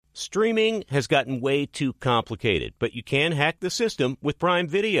Streaming has gotten way too complicated, but you can hack the system with Prime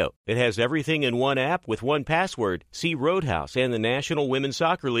Video. It has everything in one app with one password. See Roadhouse and the National Women's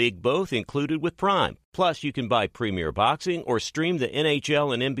Soccer League both included with Prime. Plus, you can buy Premier Boxing or stream the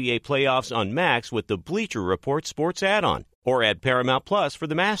NHL and NBA playoffs on Max with the Bleacher Report Sports add-on. Or add Paramount Plus for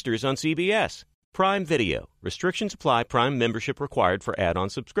the Masters on CBS. Prime Video. Restrictions apply. Prime membership required for add-on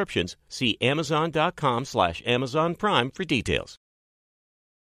subscriptions. See Amazon.com/Amazon Prime for details.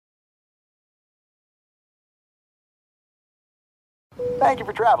 Thank you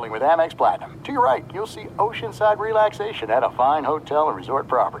for traveling with Amex Platinum. To your right, you'll see oceanside relaxation at a fine hotel and resort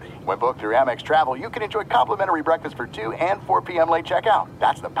property. When booked through Amex Travel, you can enjoy complimentary breakfast for 2 and 4 p.m. late checkout.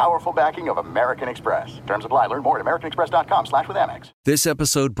 That's the powerful backing of American Express. Terms apply. Learn more at americanexpress.com/withAmex. This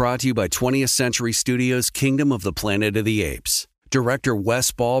episode brought to you by 20th Century Studios' Kingdom of the Planet of the Apes. Director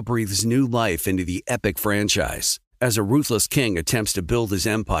Wes Ball breathes new life into the epic franchise. As a ruthless king attempts to build his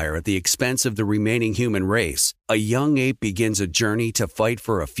empire at the expense of the remaining human race, a young ape begins a journey to fight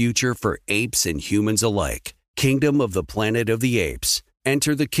for a future for apes and humans alike. Kingdom of the Planet of the Apes.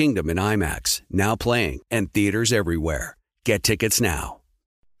 Enter the kingdom in IMAX, now playing, and theaters everywhere. Get tickets now.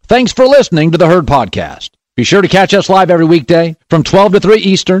 Thanks for listening to the Herd Podcast. Be sure to catch us live every weekday from 12 to 3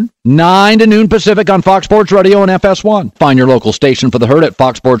 Eastern, 9 to noon Pacific on Fox Sports Radio and FS1. Find your local station for the Herd at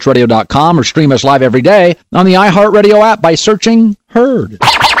foxsportsradio.com or stream us live every day on the iHeartRadio app by searching Herd. Now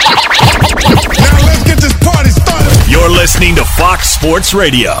let's get this party started. You're listening to Fox Sports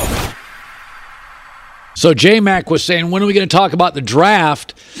Radio. So J-Mac was saying, when are we going to talk about the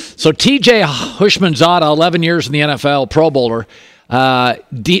draft? So TJ Houshmandzadeh, 11 years in the NFL, Pro Bowler,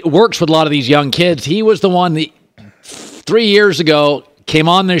 works with a lot of these young kids. He was the one that 3 years ago came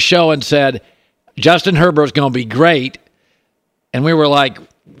on this show and said, Justin Herbert's going to be great. And we were like,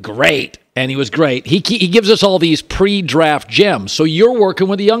 great. And he was great. He gives us all these pre-draft gems. So you're working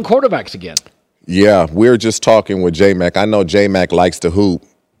with the young quarterbacks again. Yeah, we're just talking with J-Mac. I know J-Mac likes to hoop.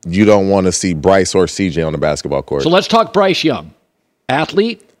 You don't want to see Bryce or CJ on the basketball court. So let's talk Bryce Young.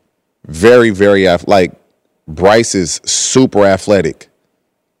 Athlete? Very, very athletic. Bryce is super athletic,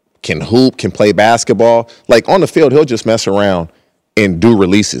 can hoop, can play basketball. Like on the field, he'll just mess around and do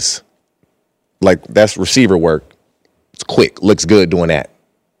releases. Like that's receiver work. It's quick, looks good doing that.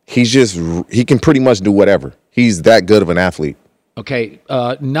 He can pretty much do whatever. He's that good of an athlete. Okay,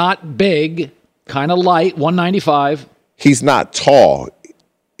 not big, kind of light, 195. He's not tall.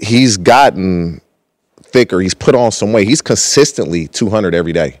 He's gotten thicker. He's put on some weight. He's consistently 200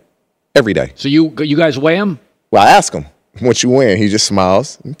 every day. Every day. So you guys weigh him? Well, I ask him, what you weighing? He just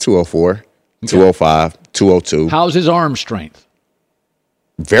smiles. 204, 205, 202. How's his arm strength?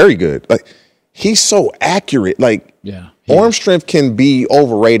 Very good. Like, he's so accurate. Like, arm strength can be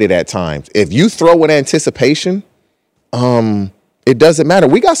overrated at times. If you throw with anticipation, it doesn't matter.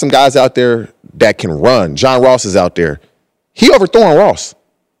 We got some guys out there that can run. John Ross is out there. He overthrowing Ross.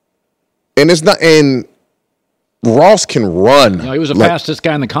 And Ross can run. No, he was the fastest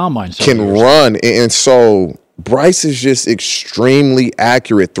guy in the combine. Run. And so Bryce is just extremely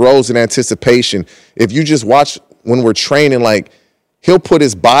accurate, throws in anticipation. If you just watch when we're training, like he'll put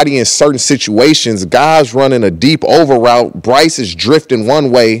his body in certain situations. Guys running a deep over route. Bryce is drifting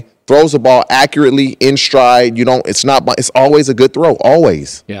one way, throws the ball accurately in stride. It's always a good throw,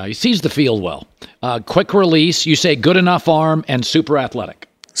 always. Yeah, he sees the field well. Quick release, you say good enough arm and super athletic.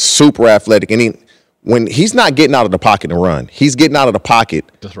 Super athletic. And when he's not getting out of the pocket to run, he's getting out of the pocket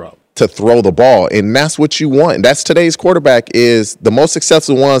to throw the ball. And that's what you want. And that's today's quarterback is the most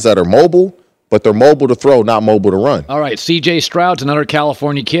successful ones that are mobile, but they're mobile to throw, not mobile to run. All right, C.J. Stroud's another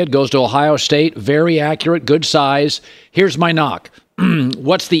California kid, goes to Ohio State, very accurate, good size. Here's my knock.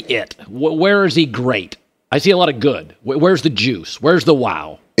 What's the it? Where is he great? I see a lot of good. Where's the juice? Where's the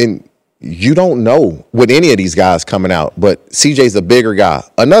wow? And you don't know with any of these guys coming out, but CJ's a bigger guy.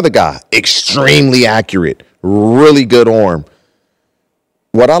 Another guy, extremely accurate, really good arm.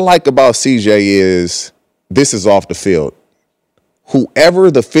 What I like about CJ is this is off the field. Whoever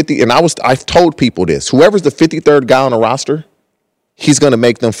the 50, and I've told people this, whoever's the 53rd guy on the roster, he's going to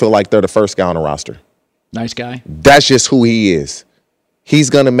make them feel like they're the first guy on the roster. Nice guy. That's just who he is. He's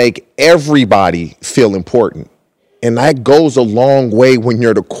going to make everybody feel important. And that goes a long way when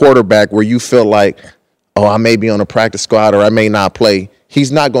you're the quarterback where you feel like, oh, I may be on a practice squad or I may not play.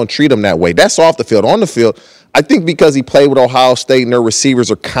 He's not going to treat them that way. That's off the field. On the field, I think because he played with Ohio State and their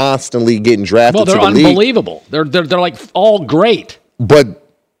receivers are constantly getting drafted to the league. Well, they're unbelievable. They're like all great. But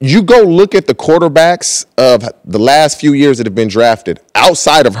you go look at the quarterbacks of the last few years that have been drafted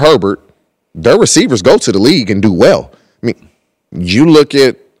outside of Herbert, their receivers go to the league and do well. I mean, you look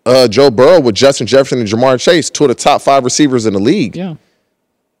at Joe Burrow with Justin Jefferson and Jamar Chase, two of the top 5 receivers in the league. Yeah.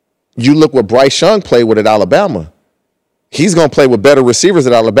 You look what Bryce Young played with at Alabama. He's going to play with better receivers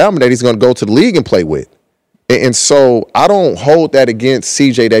at Alabama that he's going to go to the league and play with. And so I don't hold that against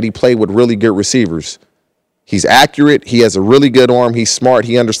CJ that he played with really good receivers. He's accurate. He has a really good arm. He's smart.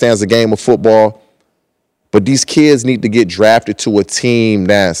 He understands the game of football. But these kids need to get drafted to a team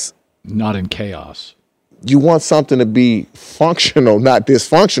that's not in chaos. You want something to be functional, not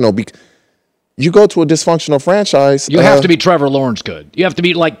dysfunctional. You go to a dysfunctional franchise. You have to be Trevor Lawrence good. You have to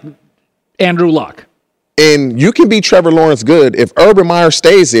be like Andrew Luck. And you can be Trevor Lawrence good. If Urban Meyer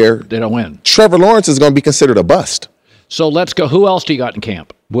stays there, they don't win. Trevor Lawrence is going to be considered a bust. So let's go. Who else do you got in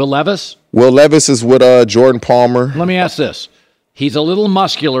camp? Will Levis? Will Levis is with Jordan Palmer. Let me ask this. He's a little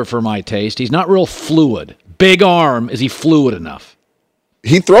muscular for my taste. He's not real fluid. Big arm. Is he fluid enough?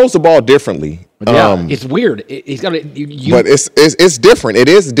 He throws the ball differently. Yeah, it's weird. He's got but it's different. It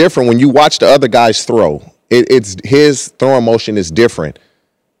is different when you watch the other guys throw. It's his throwing motion is different.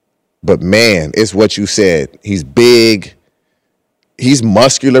 But man, it's what you said. He's big. He's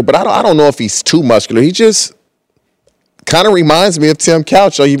muscular, but I don't know if he's too muscular. He just kind of reminds me of Tim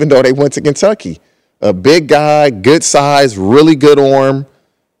Couch, even though they went to Kentucky. A big guy, good size, really good arm.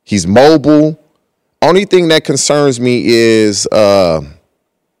 He's mobile. Only thing that concerns me is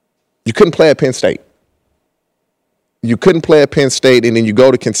you couldn't play at Penn State. You couldn't play at Penn State, and then you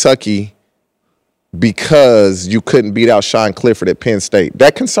go to Kentucky because you couldn't beat out Sean Clifford at Penn State.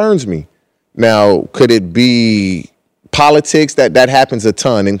 That concerns me. Now, could it be politics? That happens a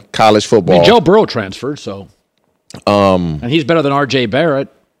ton in college football. I mean, Joe Burrow transferred, so. And he's better than R.J. Barrett.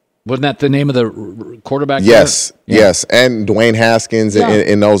 Wasn't that the name of the quarterback? Yes, yes. And Dwayne Haskins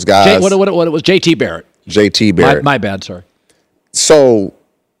and those guys. What it was? J.T. Barrett. J.T. Barrett. My bad, sorry. So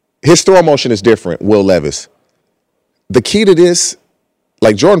his throw motion is different, Will Levis. The key to this,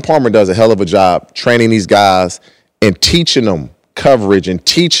 like Jordan Palmer does a hell of a job training these guys and teaching them coverage and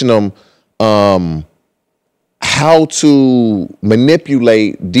teaching them how to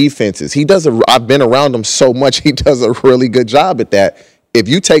manipulate defenses. I've been around him so much, he does a really good job at that. If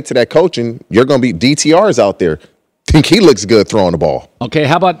you take to that coaching, you're going to be DTRs out there. Think he looks good throwing the ball. Okay,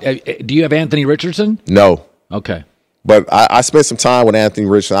 how about, do you have Anthony Richardson? No. Okay. But I spent some time with Anthony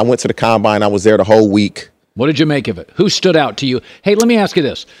Richardson. I went to the Combine. I was there the whole week. What did you make of it? Who stood out to you? Hey, let me ask you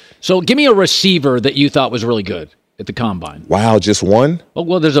this. So give me a receiver that you thought was really good at the Combine. Wow, just one?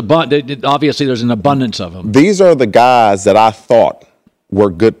 Well, obviously there's an abundance of them. These are the guys that I thought were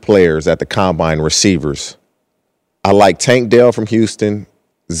good players at the Combine, receivers. I like Tank Dell from Houston,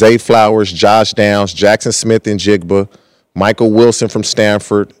 Zay Flowers, Josh Downs, Jackson Smith and Jigba, Michael Wilson from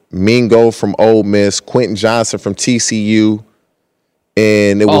Stanford, Mingo from Ole Miss, Quentin Johnson from TCU,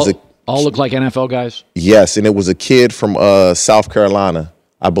 and all look like NFL guys? Yes, and it was a kid from South Carolina.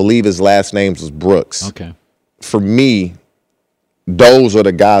 I believe his last name was Brooks. Okay. For me, those are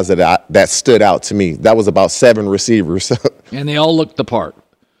the guys that stood out to me. That was about 7 receivers. And they all looked the part.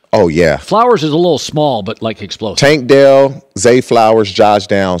 Oh, yeah. Flowers is a little small, but like explosive. Tank Dell, Zay Flowers, Josh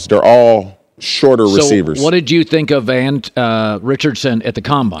Downs, they're all shorter receivers. What did you think of Richardson at the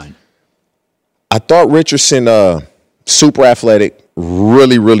Combine? I thought Richardson, super athletic,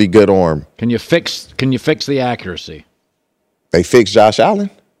 really, really good arm. Can you fix the accuracy? They fixed Josh Allen.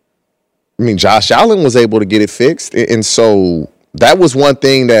 I mean, Josh Allen was able to get it fixed. And so that was one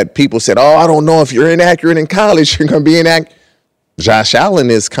thing that people said, oh, I don't know if you're inaccurate in college, you're going to be inaccurate. Josh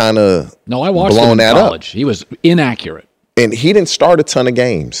Allen is kind of I watched blown him in that college. up. He was inaccurate. And he didn't start a ton of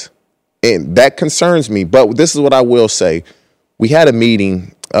games. And that concerns me. But this is what I will say. We had a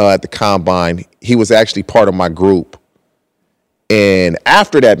meeting at the Combine. He was actually part of my group. And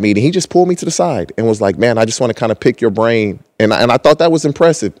after that meeting, he just pulled me to the side and was like, man, I just want to kind of pick your brain. And I thought that was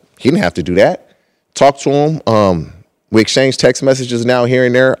impressive. He didn't have to do that. Talk to him. We exchange text messages now here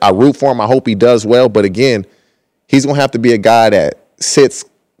and there. I root for him. I hope he does well. But again, he's going to have to be a guy that sits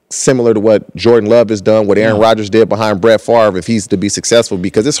similar to what Jordan Love has done, what Aaron Rodgers did behind Brett Favre if he's to be successful,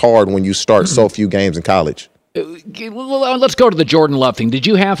 because it's hard when you start so few games in college. Well, let's go to the Jordan Love thing. Did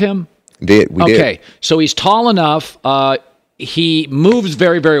you have him? We did. Okay, so he's tall enough. He moves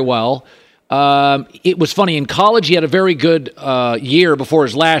very, very well. It was funny. In college, he had a very good year before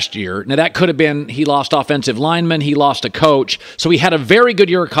his last year. Now, that could have been he lost offensive linemen, he lost a coach. So he had a very good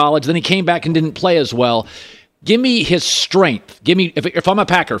year of college. Then he came back and didn't play as well. Give me his strength. Give me, if I'm a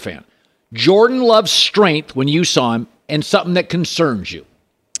Packer fan, Jordan Love's strength when you saw him and something that concerns you.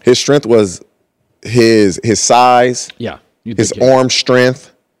 His strength was his size, his arm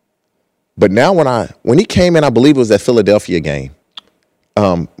strength. But now when he came in, I believe it was that Philadelphia game,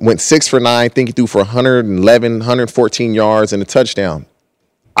 went 6 for 9, I think he threw for 111, 114 yards and a touchdown.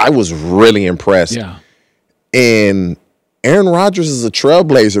 I was really impressed. Yeah. And Aaron Rodgers is a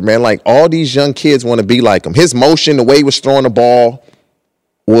trailblazer, man. Like, all these young kids want to be like him. His motion, the way he was throwing the ball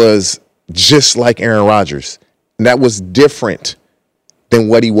was just like Aaron Rodgers. And that was different than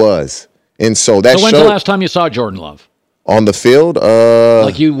what he was. And so that when's the last time you saw Jordan Love? On the field?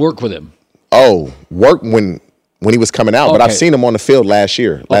 Like you work with him? Oh, work when he was coming out. Okay. But I've seen him on the field last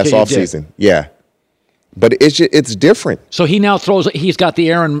offseason. Yeah. But it's different. So he now he's got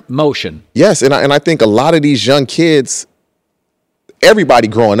the Aaron motion. Yes, and I think a lot of these young kids, everybody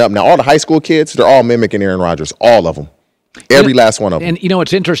growing up now, all the high school kids, they're all mimicking Aaron Rodgers, all of them. Every last one of them. And,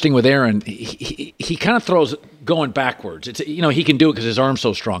 it's interesting with Aaron, he kind of throws going backwards. It's he can do it because his arm's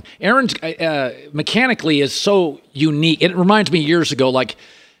so strong. Aaron's mechanically is so unique. It reminds me years ago, like,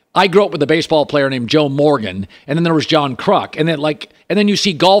 I grew up with a baseball player named Joe Morgan, and then there was John Kruk, and then you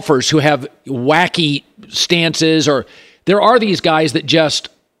see golfers who have wacky stances, or there are these guys that just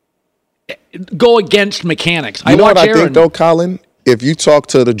go against mechanics. You know what I think, though, Colin? If you talk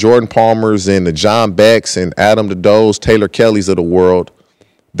to the Jordan Palmers and the John Becks and Adam Does, Taylor Kellys of the world,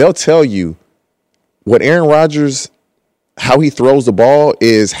 they'll tell you what Aaron Rodgers, how he throws the ball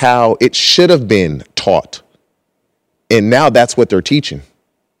is how it should have been taught. And now that's what they're teaching.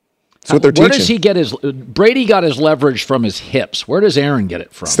 That's what they're teaching. Where does he get Brady got his leverage from his hips. Where does Aaron get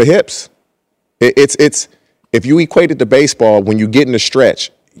it from? It's the hips. It's if you equate it to baseball, when you get in the stretch,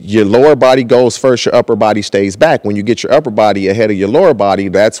 your lower body goes first, your upper body stays back. When you get your upper body ahead of your lower body,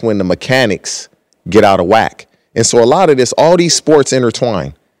 that's when the mechanics get out of whack. And so a lot of this, all these sports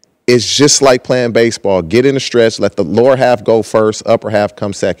intertwine. It's just like playing baseball. Get in the stretch, let the lower half go first, upper half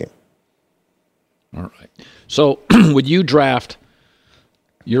come second. All right. So would you draft,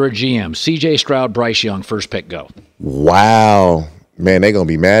 you're a GM, C.J. Stroud, Bryce Young, first pick, go. Wow. Man, they're going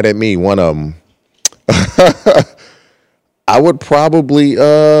to be mad at me, one of them. I would probably,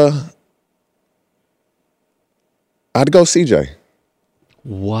 I'd go CJ.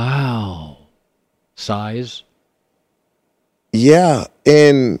 Wow. Size? Yeah,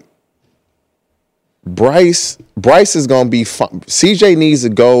 and Bryce is going to be fun. CJ needs to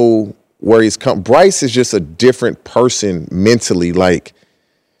go where he's come. Bryce is just a different person mentally. Like,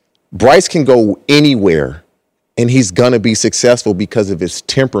 Bryce can go anywhere, and he's going to be successful because of his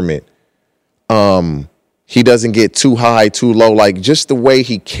temperament. He doesn't get too high, too low. Like, just the way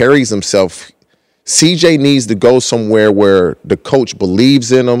he carries himself. CJ needs to go somewhere where the coach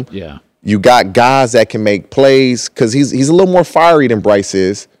believes in him. Yeah. You got guys that can make plays because he's a little more fiery than Bryce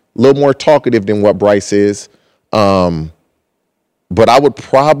is, a little more talkative than what Bryce is. But I'd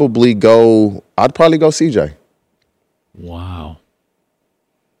probably go CJ. Wow.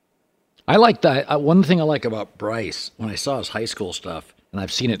 I like that. One thing I like about Bryce, when I saw his high school stuff, and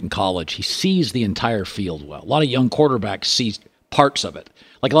I've seen it in college, he sees the entire field well. A lot of young quarterbacks see parts of it.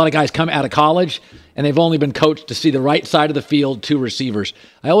 Like, a lot of guys come out of college, and they've only been coached to see the right side of the field, two receivers.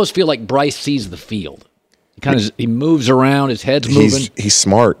 I always feel like Bryce sees the field. He moves around, his head's moving. He's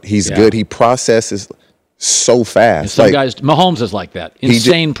smart. He's good. He processes so fast. And some guys, Mahomes is like that.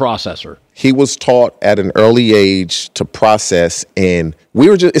 Insane processor. He was taught at an early age to process, and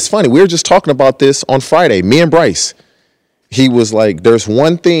it's funny, we were just talking about this on Friday, me and Bryce. He was like, there's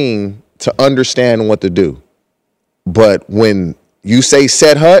one thing to understand what to do, but when you say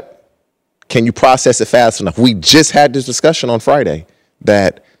set hut, can you process it fast enough? We just had this discussion on Friday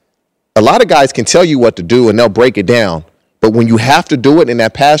that a lot of guys can tell you what to do and they'll break it down, but when you have to do it and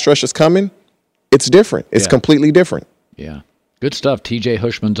that pass rush is coming, it's different. It's completely different. Yeah. Good stuff. TJ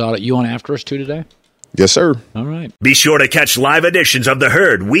Hushmanzada. You on After Us too today? Yes, sir. All right. Be sure to catch live editions of The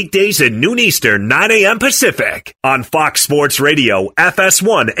Herd weekdays at noon Eastern, 9 a.m. Pacific on Fox Sports Radio,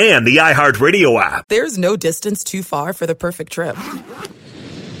 FS1, and the iHeartRadio app. There's no distance too far for the perfect trip.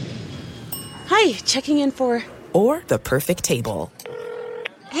 Hi, checking in for... Or the perfect table.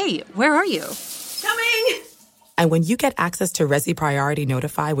 Hey, where are you? Coming! And when you get access to Resi Priority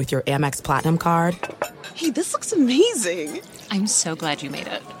Notify with your Amex Platinum card... Hey, this looks amazing. I'm so glad you made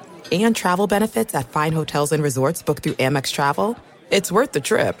it. And travel benefits at fine hotels and resorts booked through Amex Travel, it's worth the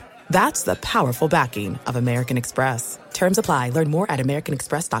trip. That's the powerful backing of American Express. Terms apply. Learn more at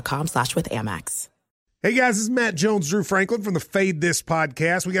americanexpress.com/withAmex. Hey guys, this is Matt Jones, Drew Franklin from the Fade This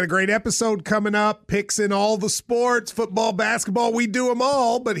podcast. We got a great episode coming up. Picks in all the sports, football, basketball, we do them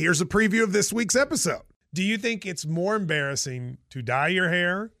all. But here's a preview of this week's episode. Do you think it's more embarrassing to dye your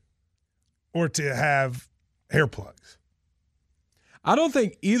hair or to have hair plugs? I don't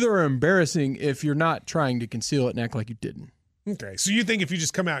think either are embarrassing if you're not trying to conceal it and act like you didn't. Okay, so you think if you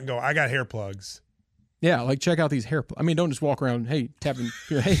just come out and go, I got hair plugs. Yeah, like check out these hair plugs. I mean, don't just walk around, tapping,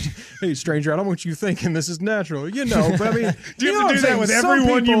 hey, stranger, I don't want you thinking this is natural. But I mean. Do you have to do that with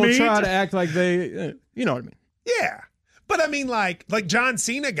everyone you meet? Some people try to act like they, you know what I mean. Yeah. But I mean, like John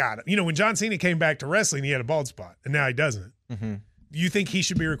Cena got it. You know, when John Cena came back to wrestling, he had a bald spot, and now he doesn't. Mm-hmm. You think he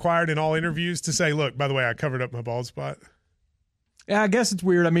should be required in all interviews to say, look, by the way, I covered up my bald spot? Yeah, I guess it's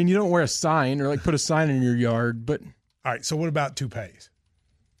weird. I mean, you don't wear a sign or put a sign in your yard, but. All right, so what about toupees?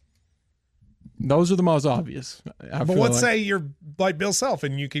 Those are the most obvious. But let's say you're like Bill Self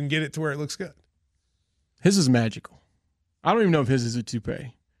and you can get it to where it looks good. His is magical. I don't even know if his is a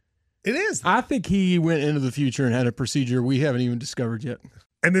toupee. It is. I think he went into the future and had a procedure we haven't even discovered yet.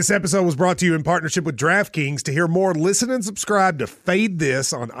 And this episode was brought to you in partnership with DraftKings. To hear more, listen and subscribe to Fade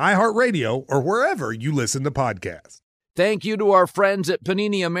This on iHeartRadio or wherever you listen to podcasts. Thank you to our friends at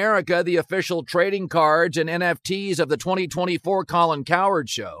Panini America, the official trading cards and NFTs of the 2024 Colin Cowherd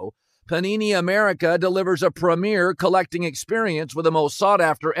Show. Panini America delivers a premier collecting experience with the most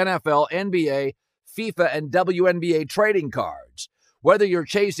sought-after NFL, NBA, FIFA, and WNBA trading cards. Whether you're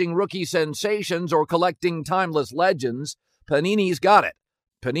chasing rookie sensations or collecting timeless legends, Panini's got it.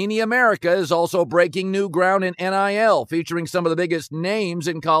 Panini America is also breaking new ground in NIL, featuring some of the biggest names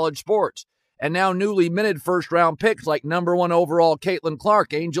in college sports. And now newly minted first-round picks like number 1 overall Caitlin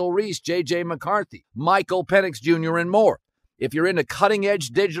Clark, Angel Reese, J.J. McCarthy, Michael Penix Jr., and more. If you're into cutting-edge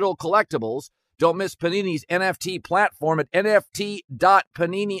digital collectibles, don't miss Panini's NFT platform at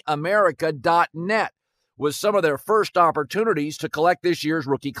nft.paniniamerica.net with some of their first opportunities to collect this year's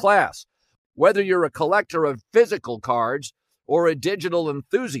rookie class. Whether you're a collector of physical cards or a digital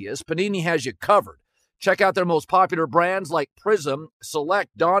enthusiast, Panini has you covered. Check out their most popular brands like Prism,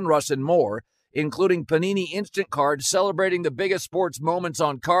 Select, Donruss, and more, including Panini Instant Cards celebrating the biggest sports moments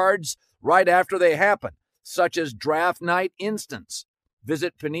on cards right after they happen, such as Draft Night Instants.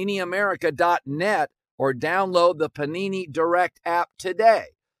 Visit PaniniAmerica.net or download the Panini Direct app today.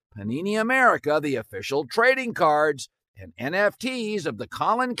 Panini America, the official trading cards and NFTs of the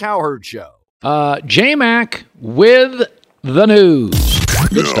Colin Cowherd Show. J-Mac with the news.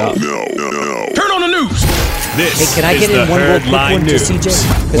 Good stuff. No. Turn on the news. This can I get in one more quick one to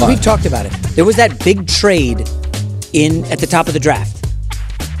CJ? Because we've talked about it. There was that big trade at the top of the draft.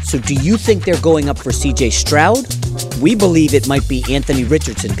 So do you think they're going up for CJ Stroud? We believe it might be Anthony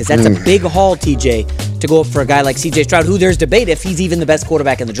Richardson because that's a big haul, TJ, to go up for a guy like CJ Stroud, who there's debate if he's even the best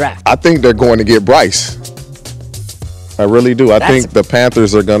quarterback in the draft. I think they're going to get Bryce. I really do. I think the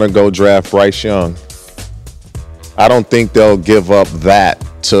Panthers are going to go draft Bryce Young. I don't think they'll give up that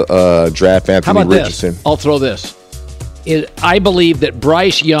to draft Anthony Richardson. This? I'll throw this. I believe that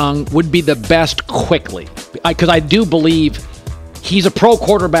Bryce Young would be the best quickly because I do believe he's a pro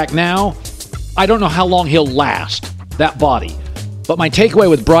quarterback now. I don't know how long he'll last, that body. But my takeaway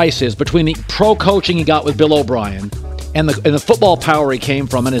with Bryce is between the pro coaching he got with Bill O'Brien and the football power he came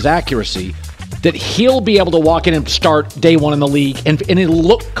from and his accuracy, that he'll be able to walk in and start day one in the league and it'll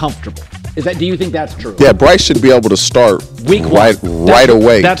look comfortable. Do you think that's true? Yeah, Bryce should be able to start week right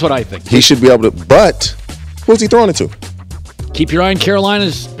away. That's what I think. He should be able to, but who's he throwing it to? Keep your eye on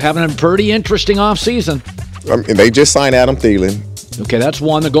Carolina's having a pretty interesting offseason. They just signed Adam Thielen. Okay, that's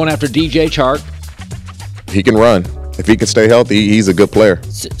one. They're going after DJ Chark. He can run. If he can stay healthy, he's a good player.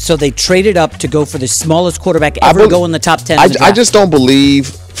 So they traded up to go for the smallest quarterback ever to go in the top 10. I just don't believe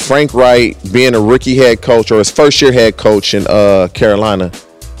Frank Wright being a rookie head coach or his first-year head coach in Carolina,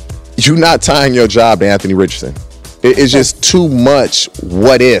 you're not tying your job to Anthony Richardson. It's just too much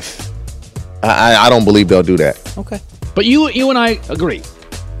what if. I don't believe they'll do that. Okay. But you and I agree.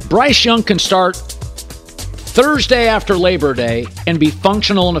 Bryce Young can start Thursday after Labor Day and be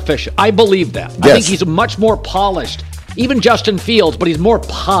functional and efficient. I believe that. Yes. I think he's much more polished. Even Justin Fields, but he's more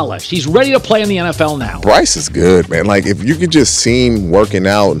polished. He's ready to play in the NFL now. Bryce is good, man. Like, if you could just see him working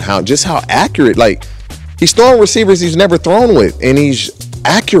out and how accurate. Like, he's throwing receivers he's never thrown with, and he's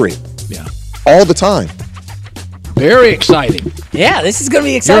accurate. Yeah. All the time. Very exciting. Yeah, this is going to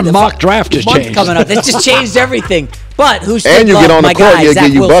be exciting. Your mock draft just changed. Coming up. This just changed everything. But who's and you get on the court, he'll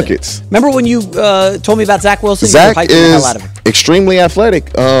give you buckets. Remember when you told me about Zach Wilson? Zach is extremely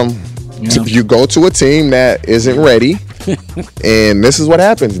athletic. You go to a team that isn't ready, and this is what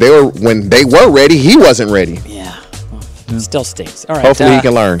happens. When they were ready, he wasn't ready. Yeah. Still stinks. All right. Hopefully he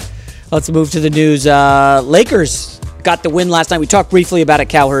can learn. Let's move to the news. Lakers got the win last night. We talked briefly about it,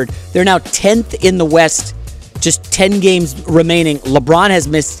 Cowherd. They're now 10th in the West, just 10 games remaining. LeBron has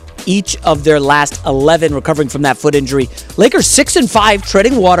missed each of their last 11, recovering from that foot injury. Lakers 6-5,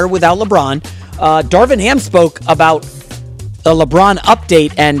 treading water without LeBron. Darvin Ham spoke about a LeBron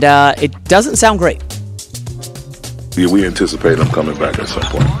update, and it doesn't sound great. Yeah, we anticipate him coming back at some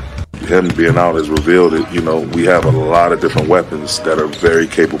point. Him being out has revealed that, we have a lot of different weapons that are very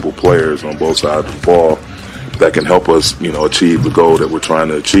capable players on both sides of the ball that can help us, achieve the goal that we're trying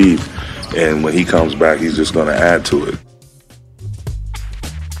to achieve. And when he comes back, he's just going to add to it.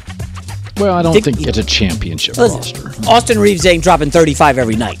 Well, I don't think it's a championship roster. Austin Reeves ain't dropping 35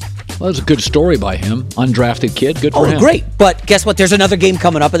 every night. Well, that's a good story by him. Undrafted kid. Good for him. Oh, great. But guess what? There's another game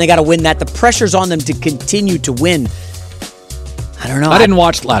coming up, and they got to win that. The pressure's on them to continue to win. I don't know. I didn't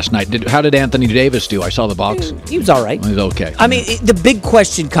watch last night. How did Anthony Davis do? I saw the box. He was all right. He was okay. I mean, the big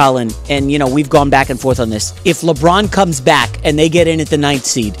question, Colin, and, we've gone back and forth on this. If LeBron comes back and they get in at the 9th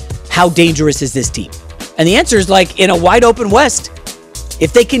seed, how dangerous is this team? And the answer is, in a wide-open West,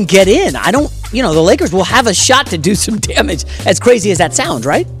 if they can get in, the Lakers will have a shot to do some damage, as crazy as that sounds,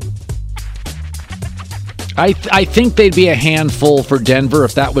 right? I think they'd be a handful for Denver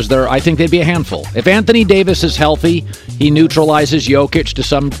if that was I think they'd be a handful. If Anthony Davis is healthy, he neutralizes Jokic to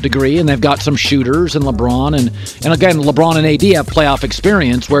some degree, and they've got some shooters and LeBron. And again, LeBron and AD have playoff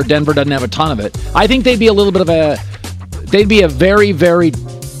experience where Denver doesn't have a ton of it. I think they'd be a little bit of they'd be a very, very,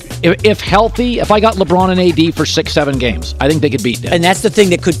 if healthy, if I got LeBron and AD for 6-7 games, I think they could beat Denver. And that's the thing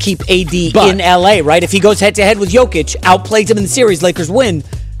that could keep AD in LA, right? If he goes head-to-head with Jokic, outplays him in the series, Lakers win.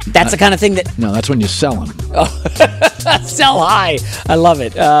 That's the kind of thing that... No, that's when you sell him. Oh, sell high. I love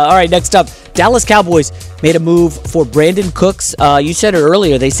it. All right, next up, Dallas Cowboys made a move for Brandon Cooks. You said it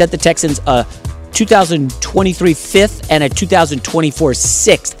earlier. They sent the Texans a 2023 5th and a 2024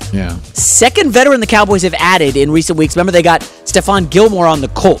 6th. Yeah. Second veteran the Cowboys have added in recent weeks. Remember, they got Stephon Gilmore on the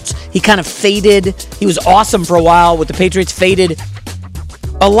Colts. He kind of faded. He was awesome for a while with the Patriots, faded.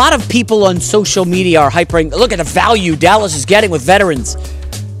 A lot of people on social media are hyping, look at the value Dallas is getting with veterans.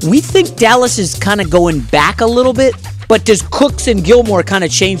 We think Dallas is kind of going back a little bit, but does Cooks and Gilmore kind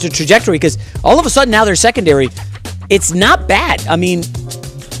of change the trajectory? Because all of a sudden now their secondary, it's not bad. I mean,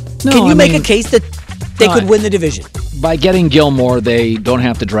 can you make a case that they could win the division? By getting Gilmore, they don't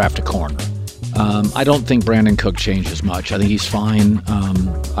have to draft a corner. I don't think Brandon Cook changes much. I think he's fine.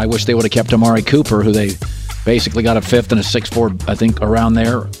 I wish they would have kept Amari Cooper, who they basically got a 5th and a 6'4", I think, around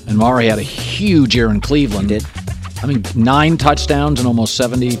there. And Amari had a huge year in Cleveland. He did. 9 touchdowns and almost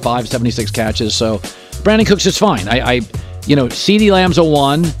 75, 76 catches. So Brandon Cooks is fine. CeeDee Lamb's a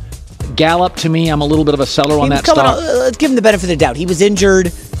 1. Gallup, to me, I'm a little bit of a seller on that stock. Let's give him the benefit of the doubt. He was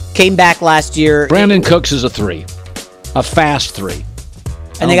injured, came back last year. Brandon Cooks is a 3. A fast 3.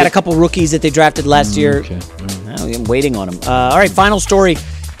 And they got a couple rookies that they drafted last year. Okay. I'm waiting on them. All right, final story.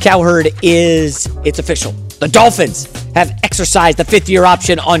 Cowherd it's official. The Dolphins have exercised the 5th-year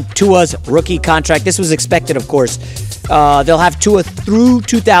option on Tua's rookie contract. This was expected, of course. They'll have Tua through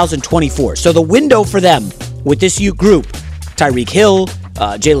 2024. So the window for them with this group, Tyreek Hill,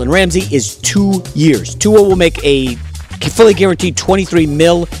 Jalen Ramsey, is 2 years. Tua will make a fully guaranteed $23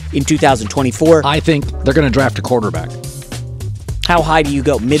 million in 2024. I think they're going to draft a quarterback. How high do you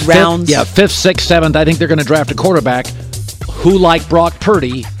go? Mid-rounds? 5th, 6th, 7th. I think they're going to draft a quarterback who, like Brock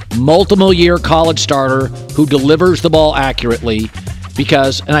Purdy, multiple-year college starter who delivers the ball accurately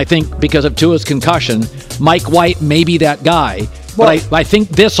because of Tua's concussion, Mike White may be that guy. But I think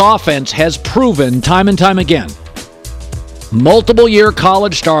this offense has proven time and time again, multiple-year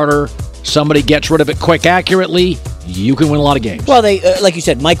college starter, somebody gets rid of it quick, accurately, you can win a lot of games. Well, they like you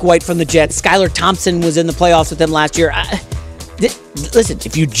said, Mike White from the Jets. Skylar Thompson was in the playoffs with them last year. Listen,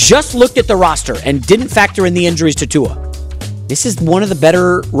 if you just looked at the roster and didn't factor in the injuries to Tua, this is one of the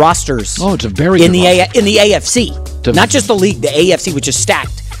better rosters. Oh, it's a very in good the in the AFC, not just the league, the AFC, which is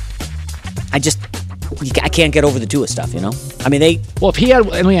stacked. I can't get over the Tua stuff. Well, if he had,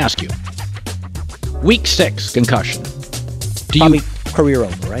 let me ask you, week 6 concussion, probably career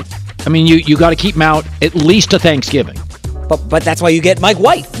over, right? You got to keep him out at least to Thanksgiving. But that's why you get Mike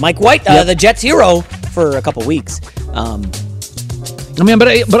White. Mike White, the Jets hero for a couple weeks. But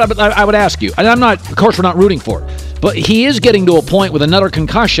I would ask you, and of course we're not rooting for it, but he is getting to a point with another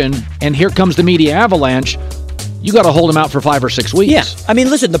concussion, and here comes the media avalanche. You got to hold him out for 5 or 6 weeks. Yeah.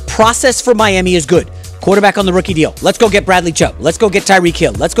 Listen, the process for Miami is good. Quarterback on the rookie deal. Let's go get Bradley Chubb. Let's go get Tyreek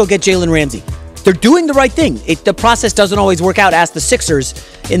Hill. Let's go get Jalen Ramsey. They're doing the right thing. The process doesn't always work out. Ask the Sixers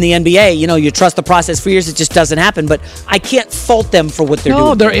in the NBA. You trust the process for years. It just doesn't happen. But I can't fault them for what they're doing.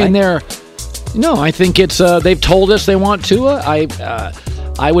 No, they're in there. No, I think it's they've told us they want Tua.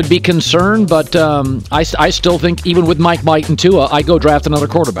 I would be concerned, but I still think even with Mike White and Tua, I'd go draft another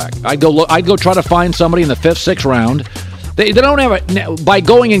quarterback. I'd go try to find somebody in the 5th, 6th round. They don't have by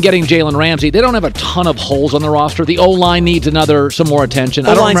going and getting Jalen Ramsey, they don't have a ton of holes on the roster. The O-line needs some more attention.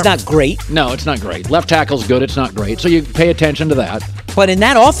 O-line's not great. No, it's not great. Left tackle's good. It's not great. So you pay attention to that. But in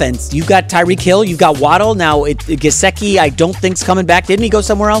that offense, you've got Tyreek Hill, you've got Waddle. Now, Gesicki, I don't think's coming back. Didn't he go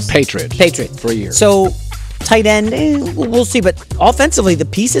somewhere else? Patriots. For a year. So, tight end, we'll see. But offensively, the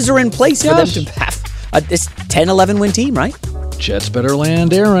pieces are in place for them to have this 10-11 win team, right? Jets better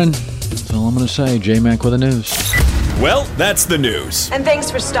land Aaron. That's all I'm going to say. J-Mac with the news. Well, that's the news. And thanks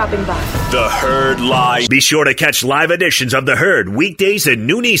for stopping by. The Herd Live. Be sure to catch live editions of The Herd weekdays at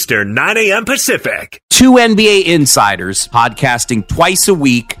noon Eastern, 9 a.m. Pacific. 2 NBA insiders podcasting twice a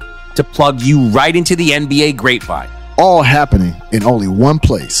week to plug you right into the NBA grapevine. All happening in only one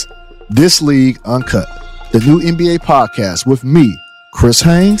place. This League Uncut, the new NBA podcast with me, Chris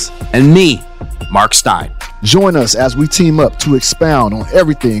Haynes, and me, Mark Stein. Join us as we team up to expound on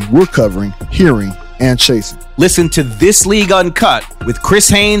everything we're covering, hearing, and chasing. Listen to This League Uncut with Chris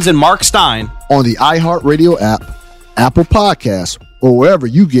Haynes and Mark Stein on the iHeartRadio app, Apple Podcasts, or wherever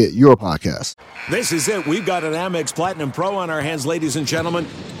you get your podcasts. This is it. We've got an Amex Platinum Pro on our hands, ladies and gentlemen.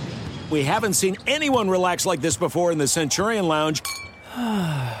 We haven't seen anyone relax like this before in the Centurion Lounge.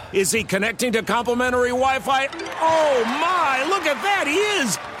 Is he connecting to complimentary Wi-Fi? Oh, my. Look at that. He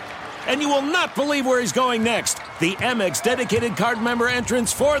is. And you will not believe where he's going next. The Amex dedicated card member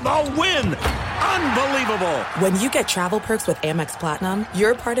entrance for the win. Unbelievable. When you get travel perks with Amex Platinum,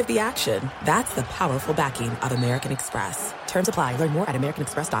 you're part of the action. That's the powerful backing of American Express. Terms apply. Learn more at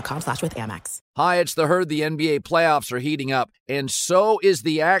americanexpress.com/withAmex. Hi, it's The Herd. The NBA playoffs are heating up, and so is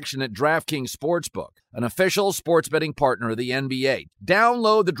the action at DraftKings Sportsbook, an official sports betting partner of the NBA.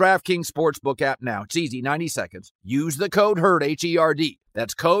 Download the DraftKings Sportsbook app now. It's easy, 90 seconds. Use the code HERD, H-E-R-D.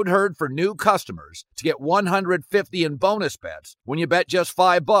 That's code HERD for new customers to get $150 in bonus bets when you bet just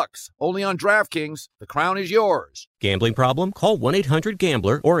 $5. Only on DraftKings. The crown is yours. Gambling problem? Call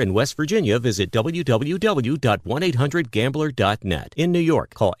 1-800-GAMBLER, or in West Virginia, visit www.1800gambler.net. In New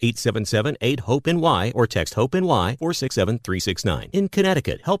York, call 877-8-HOPE-NY or text HOPE-NY 467-369. In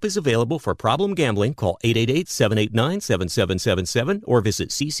Connecticut, help is available for problem gambling. Call 888-789-7777 or visit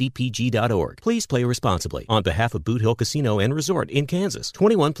ccpg.org. Please play responsibly. On behalf of Boot Hill Casino and Resort in Kansas,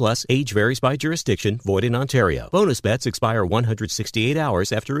 21 plus, age varies by jurisdiction, void in Ontario. Bonus bets expire 168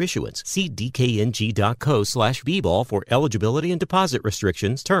 hours after issuance. See dkng.co/bball for eligibility and deposit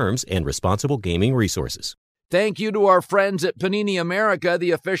restrictions, terms, and responsible gaming resources. Thank you to our friends at Panini America,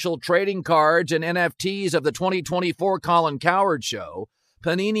 the official trading cards and NFTs of the 2024 Colin Cowherd Show.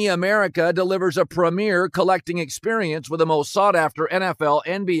 Panini America delivers a premier collecting experience with the most sought-after NFL,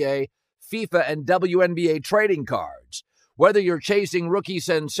 NBA, FIFA, and WNBA trading cards. Whether you're chasing rookie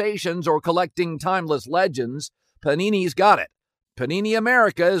sensations or collecting timeless legends, Panini's got it. Panini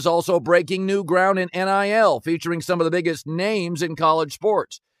America is also breaking new ground in NIL, featuring some of the biggest names in college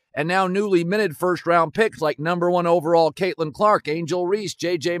sports. And now newly minted first-round picks like number 1 overall Caitlin Clark, Angel Reese,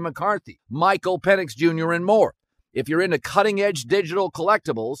 J.J. McCarthy, Michael Penix Jr., and more. If you're into cutting-edge digital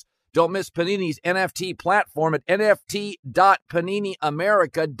collectibles, don't miss Panini's NFT platform at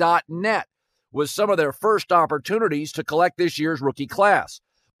nft.paniniamerica.net with some of their first opportunities to collect this year's rookie class.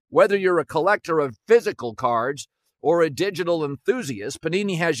 Whether you're a collector of physical cards or a digital enthusiast,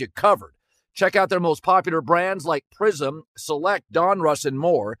 Panini has you covered. Check out their most popular brands like Prism, Select, Donruss, and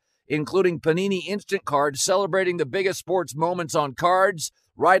more, including Panini Instant Cards celebrating the biggest sports moments on cards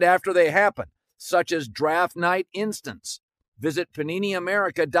right after they happen, such as Draft Night Instants. Visit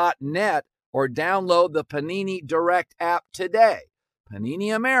PaniniAmerica.net or download the Panini Direct app today.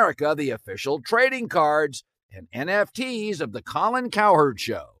 Panini America, the official trading cards and NFTs of the Colin Cowherd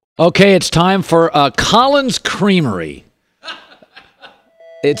Show. Okay, it's time for Colin's Creamery.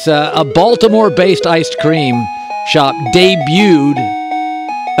 It's a Baltimore-based ice cream shop debuted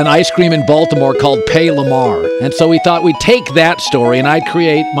an ice cream in Baltimore called Pay Lamar. And so we thought we'd take that story and I'd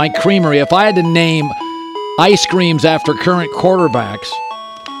create my creamery. If I had to name ice creams after current quarterbacks,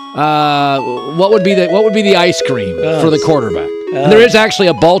 what would be the ice cream for the quarterback? There is actually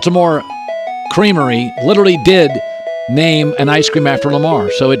a Baltimore creamery, literally did name an ice cream after Lamar.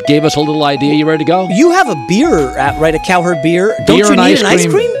 So it gave us a little idea. You ready to go? You have a beer, right? A Cowherd beer. Don't Beer you and need an ice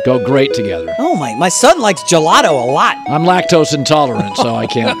cream? go great together. Oh, my son likes gelato a lot. I'm lactose intolerant, so I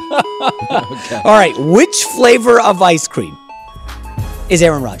can't. Okay. All right, which flavor of ice cream is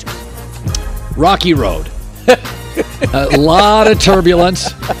Aaron Rodgers? Rocky Road. A lot of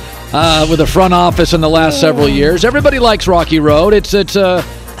turbulence with the front office in the last several years. Everybody likes Rocky Road. It's a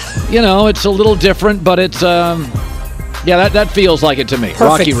little different, but it's that feels like it to me. Perfect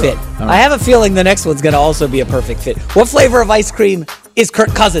Rocky fit. Road. Right. I have a feeling the next one's going to also be a perfect fit. What flavor of ice cream is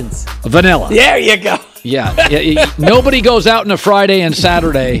Kirk Cousins? Vanilla. There you go. Yeah. Nobody goes out on a Friday and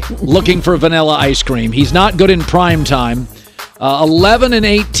Saturday looking for vanilla ice cream. He's not good in prime time. 11 and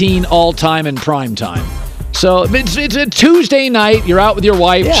 18 all time in prime time. So it's a Tuesday night. You're out with your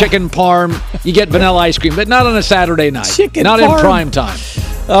wife, chicken parm. You get vanilla ice cream, but not on a Saturday night. Not in prime time.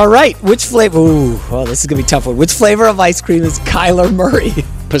 All right. Which flavor? This is going to be a tough one. Which flavor of ice cream is Kyler Murray?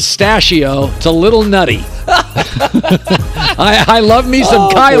 pistachio. It's a little nutty. I love me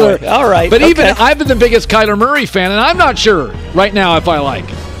some Kyler. Boy. All right. But even I've been the biggest Kyler Murray fan, and I'm not sure right now if I like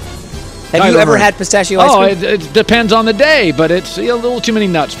it. Have you ever had pistachio ice cream? It depends on the day, but it's a little too many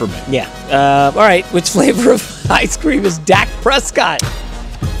nuts for me. Yeah. All right. Which flavor of ice cream is Dak Prescott?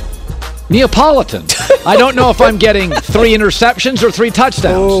 Neapolitan. I don't know if I'm getting 3 interceptions or 3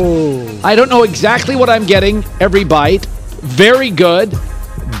 touchdowns. Oh. I don't know exactly what I'm getting every bite. Very good.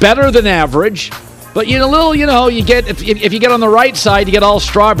 Better than average. But you get if you get on the right side, you get all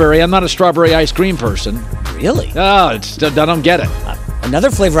strawberry. I'm not a strawberry ice cream person. Really? Oh, I don't get it.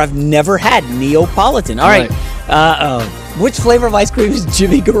 Another flavor I've never had, Neapolitan. All right. Which flavor of ice cream is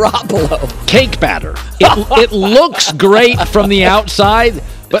Jimmy Garoppolo? Cake batter. It looks great from the outside,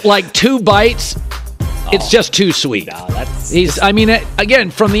 but like 2 bites, it's just too sweet. No,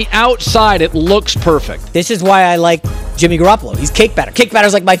 again, from the outside, it looks perfect. This is why I like Jimmy Garoppolo. He's cake batter. Cake batter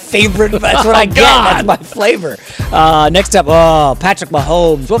is like my favorite. That's what I get. That's my flavor. Next up, Patrick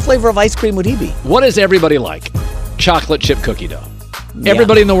Mahomes. What flavor of ice cream would he be? What does everybody like? Chocolate chip cookie dough. Yeah.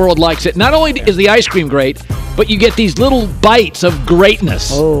 Everybody in the world likes it. Not only is the ice cream great, but you get these little bites of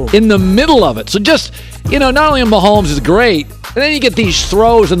greatness in the middle of it. So just, not only Mahomes is great, and then you get these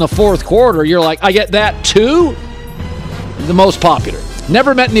throws in the fourth quarter. You're like, I get that too? The most popular.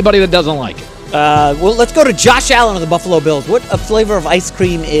 Never met anybody that doesn't like it. Well, let's go to Josh Allen of the Buffalo Bills. What flavor of ice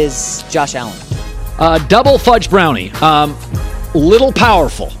cream is Josh Allen? Double fudge brownie. Little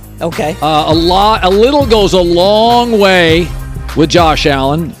powerful. Okay. A little goes a long way with Josh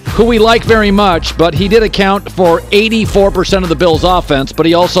Allen, who we like very much, but he did account for 84% of the Bills' offense, but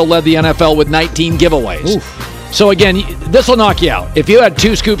he also led the NFL with 19 giveaways. Oof. So again, this will knock you out. If you had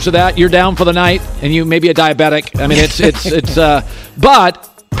 2 scoops of that, you're down for the night, and you may be a diabetic. I mean,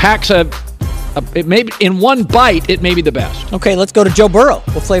 but packs it may be, in one bite, it may be the best. Okay, let's go to Joe Burrow.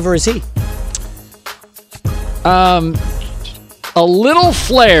 What flavor is he? A little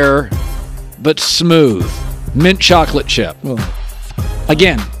flair, but smooth. Mint chocolate chip.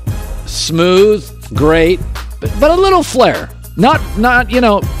 Again, smooth, great, but a little flair. Not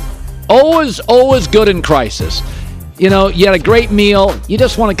always good in crisis. You had a great meal. You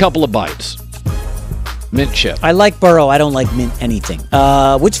just want a couple of bites. Mint chip. I like Burrow. I don't like mint anything.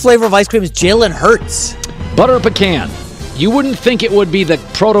 Which flavor of ice cream is Jalen Hurts? Butter pecan. You wouldn't think it would be the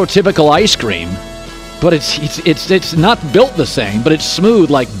prototypical ice cream, but it's not built the same, but it's smooth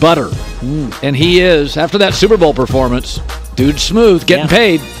like butter. And he is, after that Super Bowl performance, dude smooth, getting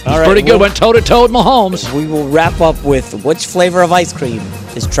paid. He's pretty good. Went toe-to-toe with Mahomes. We will wrap up with which flavor of ice cream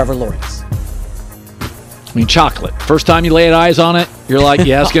is Trevor Lawrence? I mean, chocolate. First time you lay eyes on it, you're like,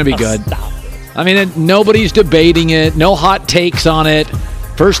 yeah, it's going to be good. Stop. I mean, nobody's debating it. No hot takes on it.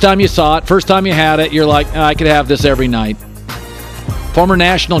 First time you saw it, first time you had it, you're like, I could have this every night. Former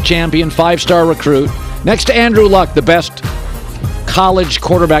national champion, 5-star recruit. Next to Andrew Luck, the best college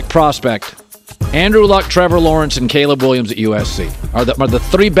quarterback prospect. Andrew Luck, Trevor Lawrence, and Caleb Williams at USC are the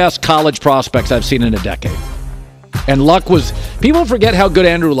 3 best college prospects I've seen in a decade. And Luck was, people forget how good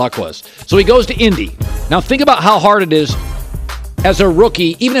Andrew Luck was. So he goes to Indy. Now think about how hard it is as a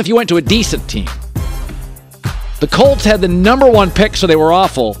rookie, even if you went to a decent team. The Colts had the number 1 pick, so they were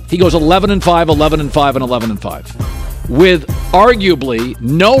awful. He goes 11-5, 11-5, and 11-5. With arguably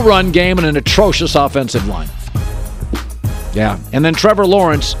no run game and an atrocious offensive line. Yeah. And then Trevor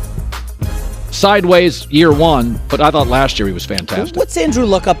Lawrence, sideways year 1, but I thought last year he was fantastic. What's Andrew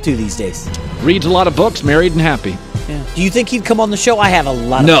Luck up to these days? Reads a lot of books, married and happy. Yeah. Do you think he'd come on the show? I have a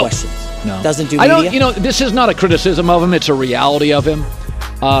lot of questions. No. Doesn't do media? This is not a criticism of him. It's a reality of him.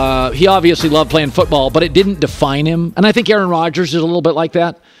 He obviously loved playing football, but it didn't define him. And I think Aaron Rodgers is a little bit like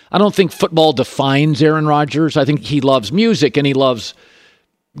that. I don't think football defines Aaron Rodgers. I think he loves music and he loves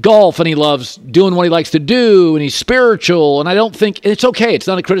golf and he loves doing what he likes to do and he's spiritual. And I don't think it's okay. It's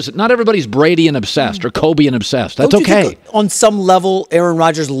not a criticism. Not everybody's Brady and obsessed or Kobe and obsessed. That's okay. Think on some level, Aaron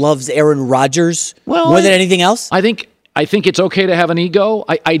Rodgers loves Aaron Rodgers more than anything else? I think it's okay to have an ego.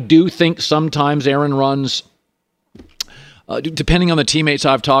 I do think sometimes Aaron runs, depending on the teammates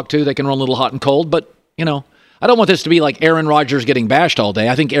I've talked to, they can run a little hot and cold. But, I don't want this to be like Aaron Rodgers getting bashed all day.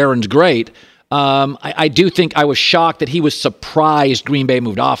 I think Aaron's great. I do think I was shocked that he was surprised Green Bay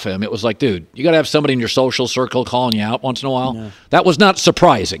moved off him. It was like, dude, you got to have somebody in your social circle calling you out once in a while. No. That was not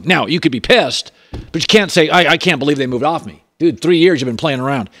surprising. Now, you could be pissed, but you can't say, I can't believe they moved off me. Dude, 3 years you've been playing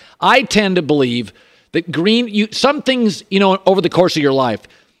around. I tend to believe that some things, over the course of your life,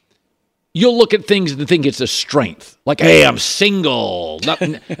 you'll look at things and think it's a strength. Like, hey, I'm single.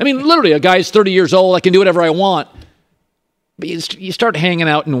 Literally, a guy's 30 years old. I can do whatever I want. You start hanging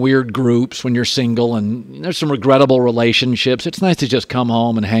out in weird groups when you're single, and there's some regrettable relationships. It's nice to just come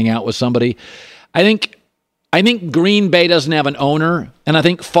home and hang out with somebody. I think Green Bay doesn't have an owner, and I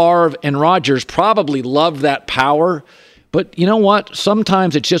think Favre and Rodgers probably love that power. But you know what?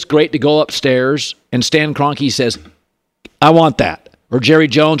 Sometimes it's just great to go upstairs and Stan Kroenke says, I want that. Or Jerry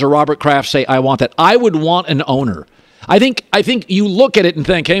Jones or Robert Kraft say, I want that. I would want an owner. I think you look at it and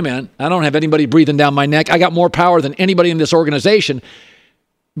think, hey, man, I don't have anybody breathing down my neck. I got more power than anybody in this organization.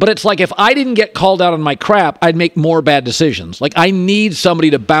 But it's like if I didn't get called out on my crap, I'd make more bad decisions. Like I need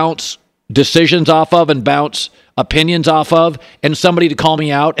somebody to bounce decisions off of and bounce opinions off of and somebody to call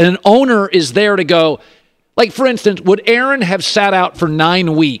me out. And an owner is there to go, like, for instance, would Aaron have sat out for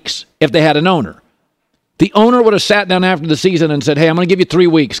 9 weeks if they had an owner? The owner would have sat down after the season and said, hey, I'm going to give you 3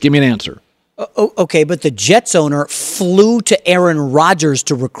 weeks. Give me an answer. Okay, but the Jets owner flew to Aaron Rodgers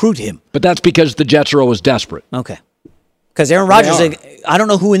to recruit him. But that's because the Jets are always desperate. Okay. Because Aaron Rodgers, I don't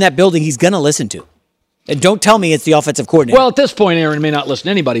know who in that building he's going to listen to. And don't tell me it's the offensive coordinator. Well, at this point, Aaron may not listen to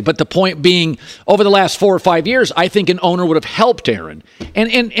anybody. But the point being, over the last 4 or 5 years, I think an owner would have helped Aaron.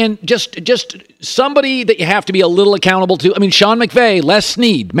 And just somebody that you have to be a little accountable to. I mean, Sean McVay, Les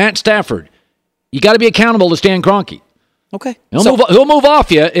Snead, Matt Stafford. You got to be accountable to Stan Kroenke. Okay. He'll move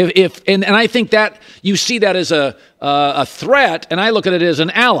off you and I think that you see that as a threat, and I look at it as an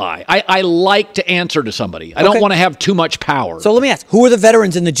ally. I like to answer to somebody. I don't want to have too much power. So let me ask, who are the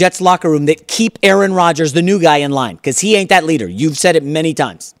veterans in the Jets locker room that keep Aaron Rodgers, the new guy, in line? Because he ain't that leader. You've said it many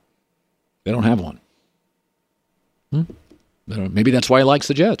times. They don't have one. Maybe that's why he likes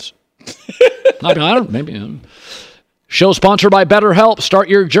the Jets. I don't. Maybe. Show sponsored by BetterHelp. Start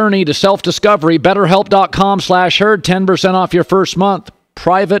your journey to self-discovery. BetterHelp.com/herd. 10% off your first month.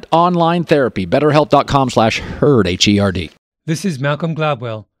 Private online therapy. BetterHelp.com/herd. HERD. This is Malcolm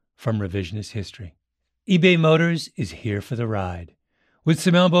Gladwell from Revisionist History. eBay Motors is here for the ride. With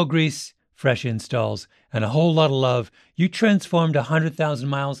some elbow grease, fresh installs, and a whole lot of love, you transformed 100,000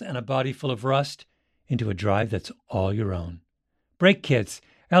 miles and a body full of rust into a drive that's all your own. Brake kits,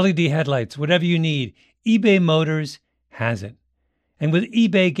 LED headlights, whatever you need, eBay Motors has it. And with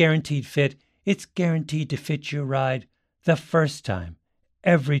eBay Guaranteed Fit, it's guaranteed to fit your ride the first time,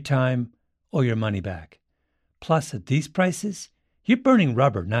 every time, or your money back. Plus, at these prices, you're burning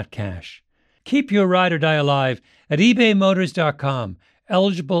rubber, not cash. Keep your ride or die alive at ebaymotors.com.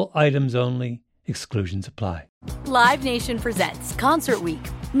 Eligible items only. Exclusions apply. Live Nation presents Concert Week.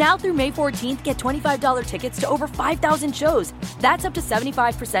 Now through May 14th, get $25 tickets to over 5,000 shows. That's up to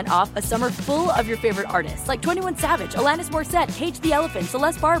 75% off a summer full of your favorite artists like 21 Savage, Alanis Morissette, Cage the Elephant,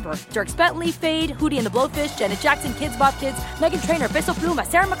 Celeste Barber, Dierks Bentley, Fade, Hootie and the Blowfish, Janet Jackson, Kidz Bop Kids, Meghan Trainor, Bissell Pluma,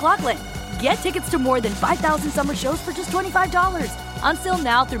 Sarah McLachlan. Get tickets to more than 5,000 summer shows for just $25. Until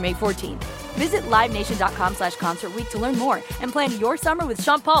now through May 14th. Visit LiveNation.com/Concert Week to learn more and plan your summer with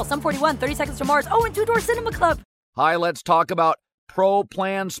Sean Paul, Sum 41, 30 Seconds to Mars, and Two Door Cinema Club. Hi, let's talk about Pro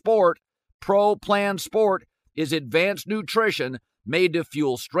Plan Sport. Pro Plan Sport is advanced nutrition made to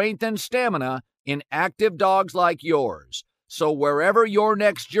fuel strength and stamina in active dogs like yours. So wherever your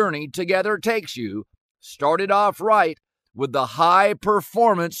next journey together takes you, start it off right with the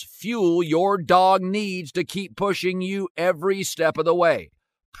high-performance fuel your dog needs to keep pushing you every step of the way.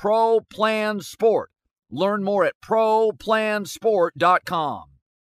 Pro Plan Sport. Learn more at ProPlansport.com.